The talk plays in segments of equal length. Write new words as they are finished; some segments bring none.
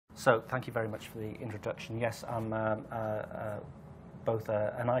So thank you very much for the introduction. Yes, I'm both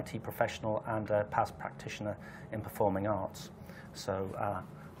an IT professional and a past practitioner in performing arts. So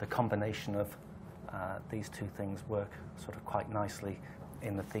the combination of these two things work sort of quite nicely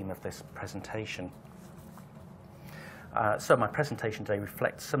in the theme of this presentation. So my presentation today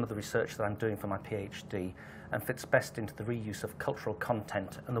reflects some of the research that I'm doing for my PhD and fits best into the reuse of cultural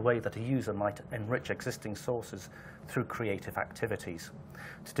content and the way that a user might enrich existing sources through creative activities.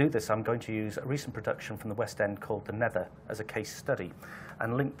 To do this, I'm going to use a recent production from the West End called The Nether as a case study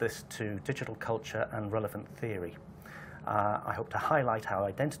and link this to digital culture and relevant theory. I hope to highlight how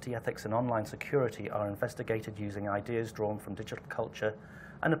identity ethics and online security are investigated using ideas drawn from digital culture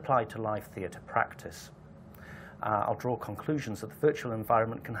and applied to live theatre practice. I'll draw conclusions that the virtual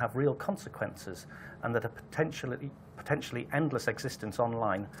environment can have real consequences and that a potentially endless existence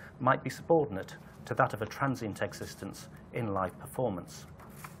online might be subordinate to that of a transient existence in live performance.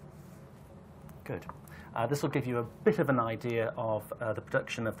 Good. This will give you a bit of an idea of the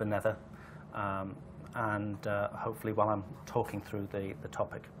production of The Nether and hopefully while I'm talking through the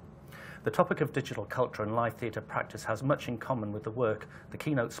topic. The topic of digital culture and live theatre practice has much in common with the work the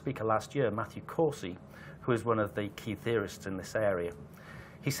keynote speaker last year, Matthew Corsi, who is one of the key theorists in this area.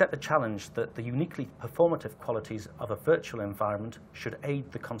 He set the challenge that the uniquely performative qualities of a virtual environment should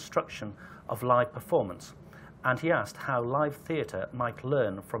aid the construction of live performance, and he asked how live theatre might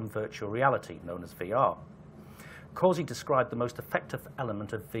learn from virtual reality, known as VR. Corsi described the most effective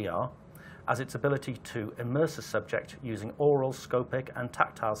element of VR as its ability to immerse a subject using oral, scopic, and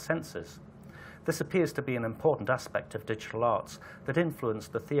tactile senses. This appears to be an important aspect of digital arts that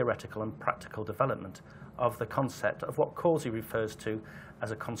influenced the theoretical and practical development of the concept of what Corsi refers to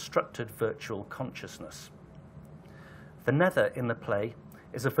as a constructed virtual consciousness. The Nether in the play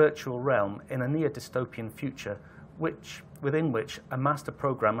is a virtual realm in a near-dystopian future within which a master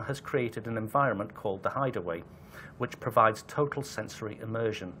programmer has created an environment called the Hideaway, which provides total sensory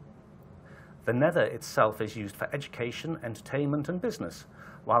immersion. The Nether itself is used for education, entertainment, and business,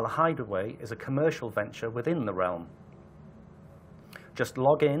 while the Hideaway is a commercial venture within the realm. Just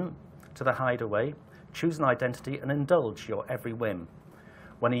log in to the Hideaway, choose an identity, and indulge your every whim.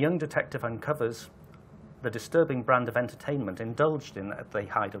 When a young detective uncovers the disturbing brand of entertainment indulged in at the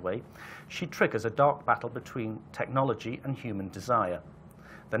Hideaway, she triggers a dark battle between technology and human desire.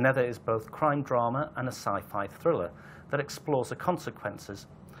 The Nether is both crime drama and a sci-fi thriller that explores the consequences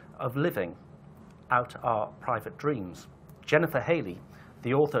of living out our private dreams. Jennifer Hayley,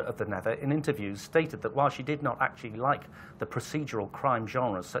 the author of The Nether, in interviews stated that while she did not actually like the procedural crime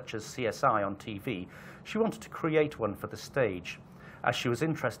genres such as CSI on TV, she wanted to create one for the stage, as she was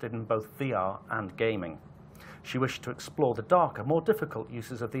interested in both VR and gaming. She wished to explore the darker, more difficult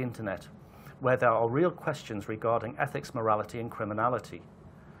uses of the internet, where there are real questions regarding ethics, morality, and criminality.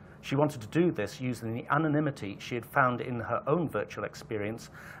 She wanted to do this using the anonymity she had found in her own virtual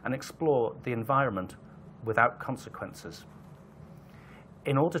experience and explore the environment without consequences.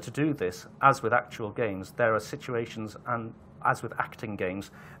 In order to do this, as with actual games, there are situations, and as with acting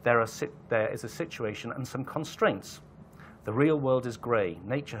games, there is a situation and some constraints. The real world is grey.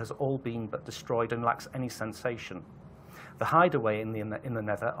 Nature has all been but destroyed and lacks any sensation. The Hideaway in the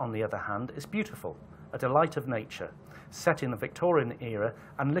Nether, on the other hand, is beautiful, a delight of nature, set in the Victorian era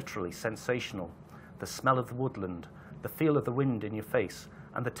and literally sensational. The smell of the woodland, the feel of the wind in your face,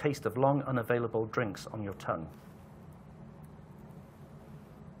 and the taste of long unavailable drinks on your tongue.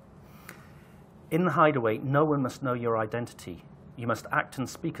 In the Hideaway, no one must know your identity. You must act and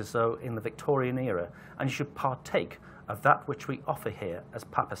speak as though in the Victorian era, and you should partake of that which we offer here, as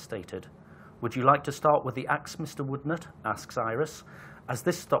Papa stated. Would you like to start with the axe, Mr. Woodnut? Asks Iris, as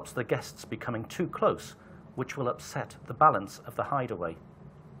this stops the guests becoming too close, which will upset the balance of the Hideaway.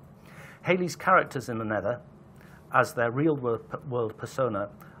 Hayley's characters in the Nether, as their real-world persona,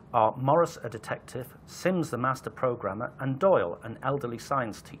 are Morris, a detective, Sims, the master programmer, and Doyle, an elderly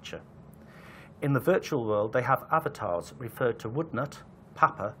science teacher. In the virtual world, they have avatars referred to Woodnut,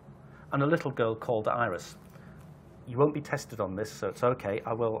 Papa, and a little girl called Iris. You won't be tested on this, so it's okay.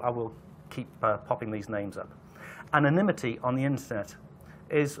 I will keep popping these names up. Anonymity on the internet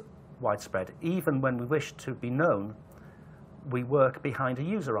is widespread. Even when we wish to be known, we work behind a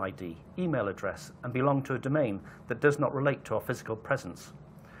user ID, email address, and belong to a domain that does not relate to our physical presence.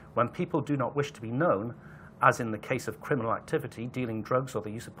 When people do not wish to be known, as in the case of criminal activity, dealing drugs or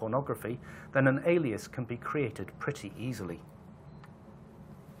the use of pornography, then an alias can be created pretty easily.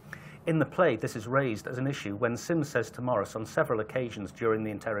 In the play, this is raised as an issue when Sims says to Morris on several occasions during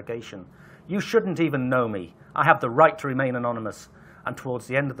the interrogation, "You shouldn't even know me. I have the right to remain anonymous." And towards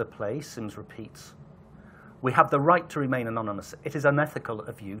the end of the play, Sims repeats, We have the right to remain anonymous. It is unethical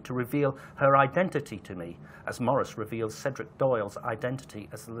of you to reveal her identity to me, as Morris reveals Cedric Doyle's identity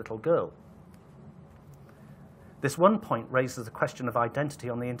as a little girl. This one point raises the question of identity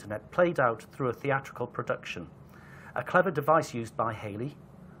on the internet played out through a theatrical production. A clever device used by Hayley.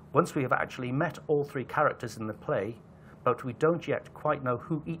 Once we have actually met all three characters in the play, but we don't yet quite know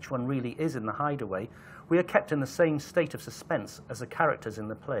who each one really is in the hideaway, we are kept in the same state of suspense as the characters in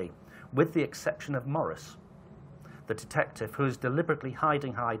the play, with the exception of Morris, the detective who is deliberately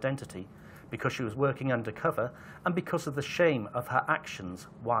hiding her identity because she was working undercover and because of the shame of her actions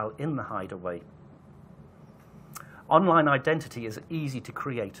while in the hideaway. Online identity is easy to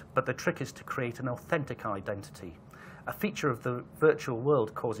create, but the trick is to create an authentic identity. A feature of the virtual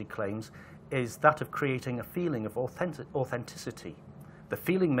world, Causey claims, is that of creating a feeling of authenticity. The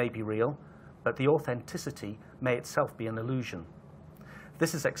feeling may be real, but the authenticity may itself be an illusion.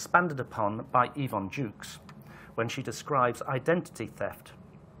 This is expanded upon by Yvonne Jukes when she describes identity theft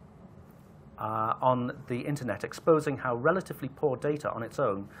on the internet, exposing how relatively poor data on its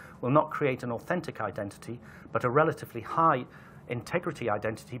own will not create an authentic identity, but a relatively high integrity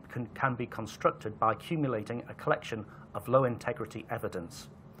identity can be constructed by accumulating a collection of low integrity evidence.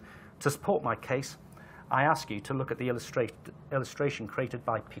 To support my case, I ask you to look at the illustration created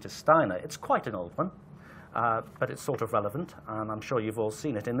by Peter Steiner. It's quite an old one, but it's sort of relevant, and I'm sure you've all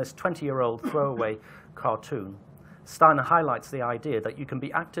seen it. In this 20-year-old throwaway cartoon, Steiner highlights the idea that you can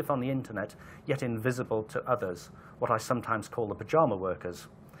be active on the internet, yet invisible to others, what I sometimes call the pajama workers.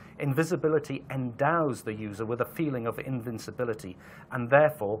 Invisibility endows the user with a feeling of invincibility, and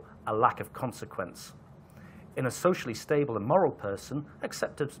therefore a lack of consequence. In a socially stable and moral person,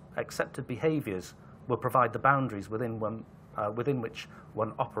 accepted behaviours will provide the boundaries within which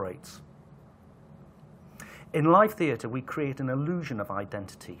one operates. In live theatre, we create an illusion of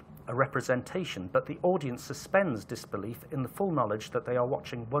identity, a representation, but the audience suspends disbelief in the full knowledge that they are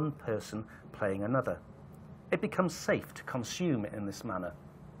watching one person playing another. It becomes safe to consume in this manner.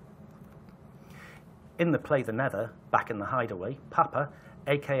 In the play The Nether, back in the hideaway, Papa,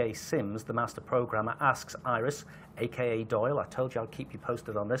 aka Sims, the master programmer, asks Iris, aka Doyle, I told you I'd keep you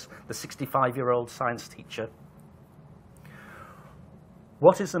posted on this, the 65-year-old science teacher,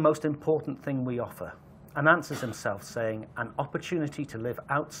 what is the most important thing we offer? And answers himself saying, an opportunity to live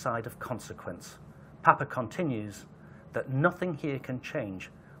outside of consequence. Papa continues that nothing here can change,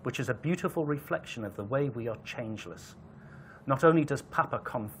 which is a beautiful reflection of the way we are changeless. Not only does Papa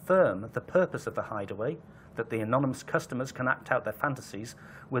confirm the purpose of the hideaway, that the anonymous customers can act out their fantasies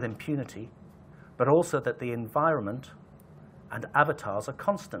with impunity, but also that the environment and avatars are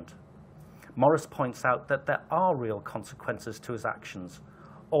constant. Morris points out that there are real consequences to his actions.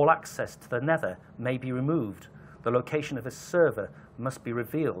 All access to the Nether may be removed, the location of his server must be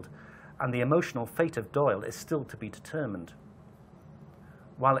revealed, and the emotional fate of Doyle is still to be determined.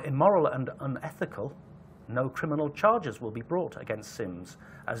 While immoral and unethical, no criminal charges will be brought against Sims,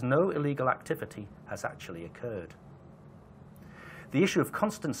 as no illegal activity has actually occurred. The issue of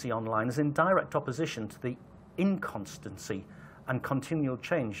constancy online is in direct opposition to the inconstancy and continual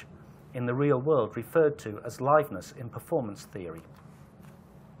change in the real world referred to as liveness in performance theory.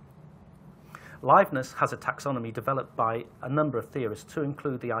 Liveness has a taxonomy developed by a number of theorists to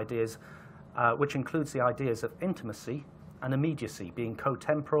include the ideas, which includes the ideas of intimacy and immediacy being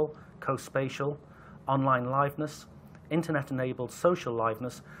co-temporal, co-spatial, online liveness, internet-enabled social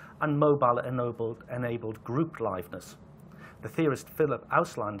liveness, and mobile-enabled group liveness. The theorist Philip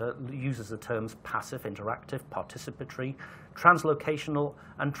Auslander uses the terms passive, interactive, participatory, translocational,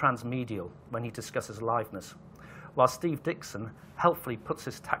 and transmedial when he discusses liveness, while Steve Dixon helpfully puts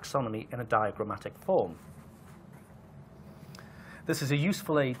his taxonomy in a diagrammatic form. This is a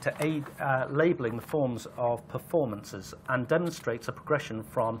useful aid to aid labelling the forms of performances and demonstrates a progression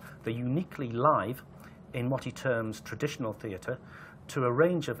from the uniquely live, in what he terms traditional theatre, to a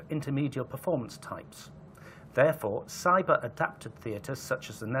range of intermediate performance types. Therefore, cyber-adapted theatre such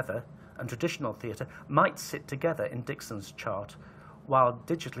as the Nether and traditional theatre might sit together in Dixon's chart, while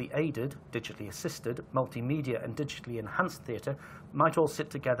digitally aided, digitally assisted, multimedia and digitally enhanced theatre might all sit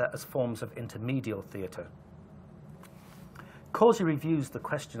together as forms of intermedial theatre. Causey reviews the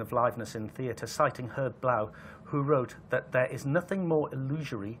question of liveness in theatre, citing Herb Blau, who wrote that there is nothing more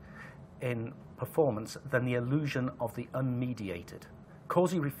illusory in performance than the illusion of the unmediated.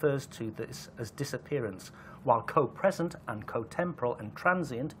 Causey refers to this as disappearance, while co-present and co-temporal and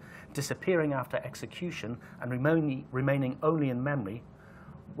transient, disappearing after execution and remaining only in memory,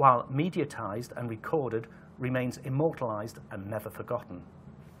 while mediatized and recorded remains immortalized and never forgotten.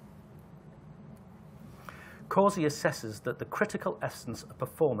 Causey assesses that the critical essence of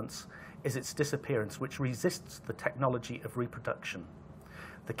performance is its disappearance, which resists the technology of reproduction.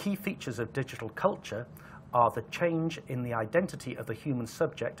 The key features of digital culture are the change in the identity of the human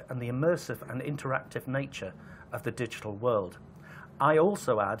subject and the immersive and interactive nature of the digital world. I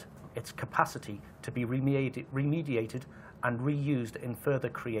also add its capacity to be remediated and reused in further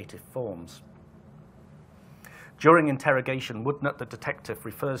creative forms. During interrogation, Woodnut the detective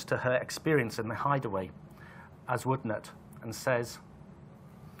refers to her experience in the hideaway as Woodnut and says,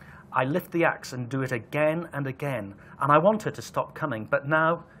 "I lift the axe and do it again and again, and I want her to stop coming, but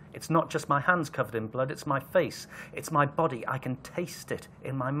now it's not just my hands covered in blood, it's my face, it's my body, I can taste it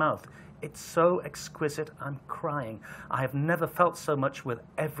in my mouth. It's so exquisite, I'm crying. I have never felt so much with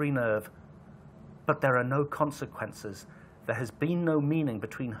every nerve. But there are no consequences. There has been no meaning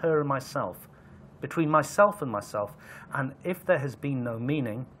between her and myself, between myself and myself, and if there has been no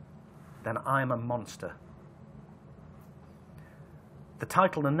meaning, then I am a monster." The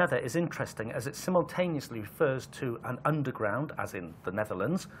title The Nether is interesting as it simultaneously refers to an underground, as in the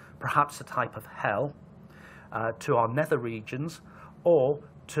Netherlands, perhaps a type of hell, to our nether regions, or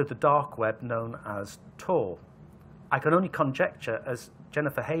to the dark web known as Tor. I can only conjecture, as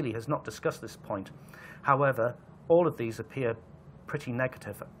Jennifer Hayley has not discussed this point. However, all of these appear pretty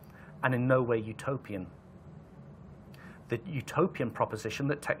negative and in no way utopian. The utopian proposition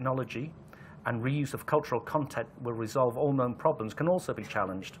that technology and reuse of cultural content will resolve all known problems can also be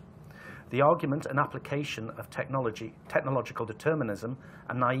challenged. The argument and application of technological determinism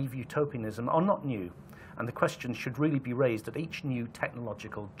and naive utopianism are not new, and the question should really be raised at each new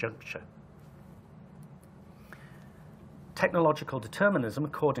technological juncture. Technological determinism,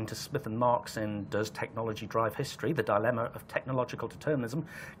 according to Smith and Marx in Does Technology Drive History? The dilemma of technological determinism,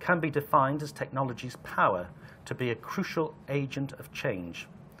 can be defined as technology's power to be a crucial agent of change.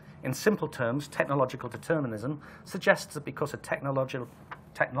 In simple terms, technological determinism suggests that because a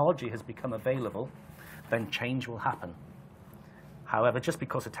technology has become available, then change will happen. However, just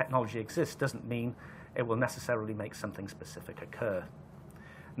because a technology exists doesn't mean it will necessarily make something specific occur.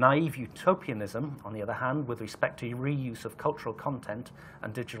 Naive utopianism, on the other hand, with respect to reuse of cultural content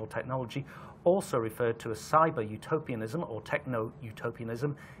and digital technology, also referred to as cyber-utopianism or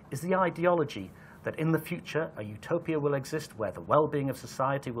techno-utopianism, is the ideology that in the future a utopia will exist where the well-being of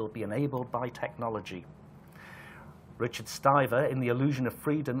society will be enabled by technology. Richard Stiver, in The Illusion of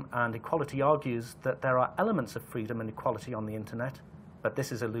Freedom and Equality, argues that there are elements of freedom and equality on the internet, but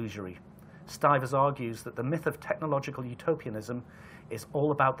this is illusory. Stivers argues that the myth of technological utopianism is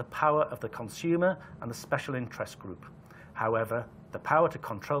all about the power of the consumer and the special interest group. However, the power to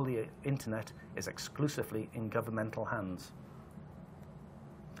control the internet is exclusively in governmental hands.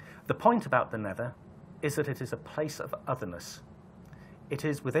 The point about the Nether is that it is a place of otherness. It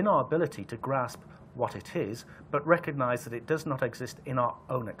is within our ability to grasp what it is, but recognize that it does not exist in our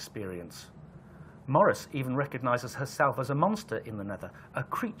own experience. Morris even recognizes herself as a monster in the Nether, a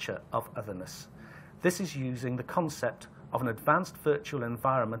creature of otherness. This is using the concept of an advanced virtual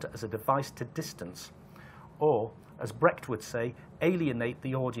environment as a device to distance, or, as Brecht would say, alienate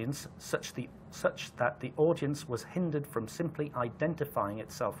the audience such that the audience was hindered from simply identifying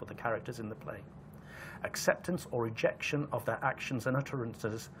itself with the characters in the play. Acceptance or rejection of their actions and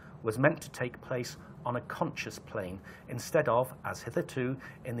utterances was meant to take place on a conscious plane, instead of, as hitherto,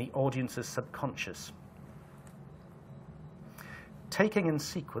 in the audience's subconscious. Taking in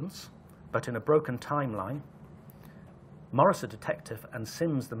sequence, but in a broken timeline, Morris, a detective, and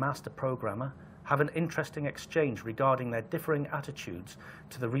Sims, the master programmer, have an interesting exchange regarding their differing attitudes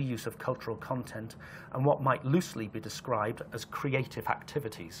to the reuse of cultural content and what might loosely be described as creative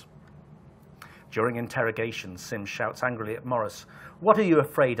activities. During interrogation, Sims shouts angrily at Morris, "What are you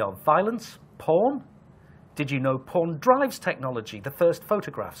afraid of? Violence? Porn? Did you know porn drives technology? The first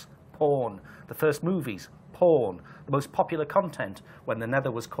photographs? Porn. The first movies? Porn. The most popular content when the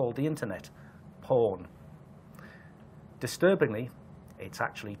Nether was called the internet? Porn." Disturbingly, it's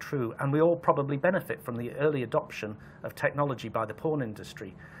actually true, and we all probably benefit from the early adoption of technology by the porn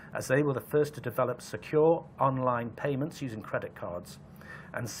industry, as they were the first to develop secure online payments using credit cards.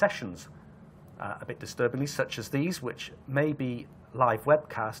 And sessions, a bit disturbingly, such as these, which may be live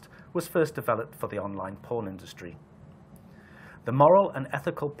webcast, was first developed for the online porn industry. The moral and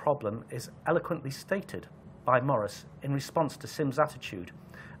ethical problem is eloquently stated by Morris in response to Sims' attitude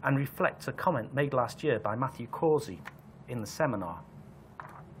and reflects a comment made last year by Matthew Causey in the seminar.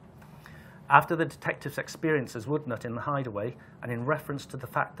 After the detective's experience as Woodnut in the hideaway, and in reference to the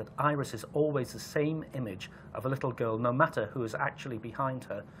fact that Iris is always the same image of a little girl no matter who is actually behind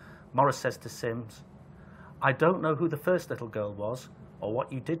her, Morris says to Sims, "I don't know who the first little girl was or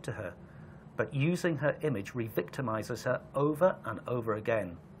what you did to her, but using her image re-victimizes her over and over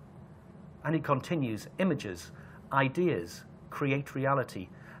again. And he continues, images, ideas create reality,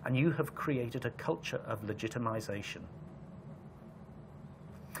 and you have created a culture of legitimization.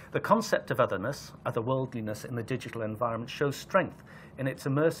 The concept of otherness, otherworldliness in the digital environment shows strength in its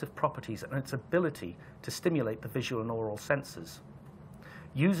immersive properties and its ability to stimulate the visual and oral senses.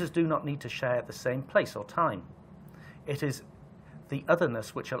 Users do not need to share the same place or time. It is the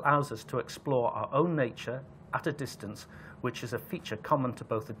otherness which allows us to explore our own nature at a distance, which is a feature common to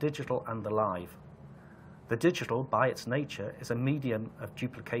both the digital and the live. The digital, by its nature, is a medium of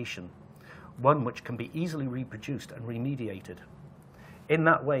duplication, one which can be easily reproduced and remediated. In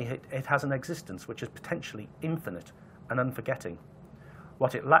that way, it has an existence which is potentially infinite and unforgetting.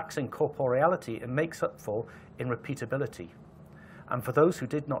 What it lacks in corporeality, it makes up for in repeatability. And for those who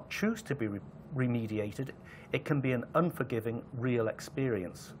did not choose to be remediated, it can be an unforgiving, real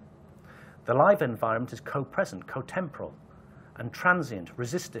experience. The live environment is co-present, co-temporal, and transient,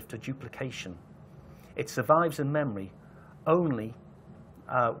 resistive to duplication. It survives in memory only,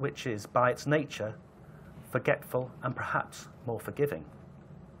 which is, by its nature, forgetful and perhaps more forgiving.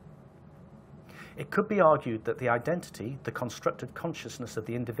 It could be argued that the identity, the constructed consciousness of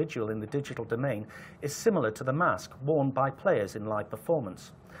the individual in the digital domain, is similar to the mask worn by players in live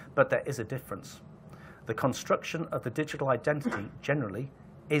performance, but there is a difference. The construction of the digital identity, generally,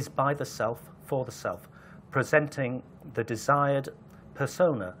 is by the self, for the self, presenting the desired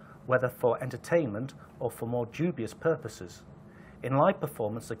persona, whether for entertainment or for more dubious purposes. In live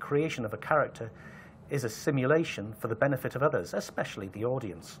performance, the creation of a character is a simulation for the benefit of others, especially the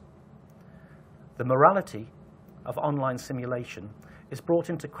audience. The morality of online simulation is brought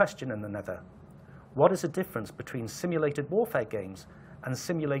into question in the Nether. What is the difference between simulated warfare games and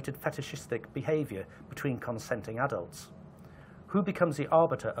simulated fetishistic behavior between consenting adults? Who becomes the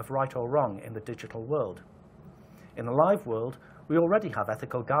arbiter of right or wrong in the digital world? In the live world, we already have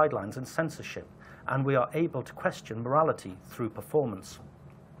ethical guidelines and censorship, and we are able to question morality through performance.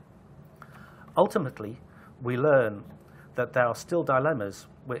 Ultimately, we learn that there are still dilemmas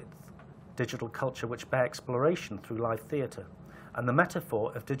with digital culture which bear exploration through live theatre, and the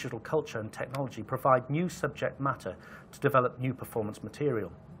metaphor of digital culture and technology provide new subject matter to develop new performance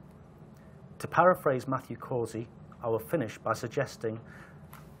material. To paraphrase Matthew Causey, I will finish by suggesting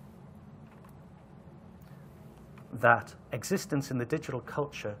that existence in the digital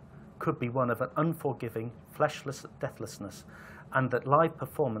culture could be one of an unforgiving, fleshless deathlessness, and that live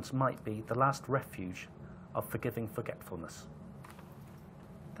performance might be the last refuge of forgiving forgetfulness.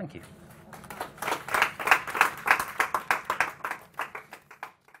 Thank you.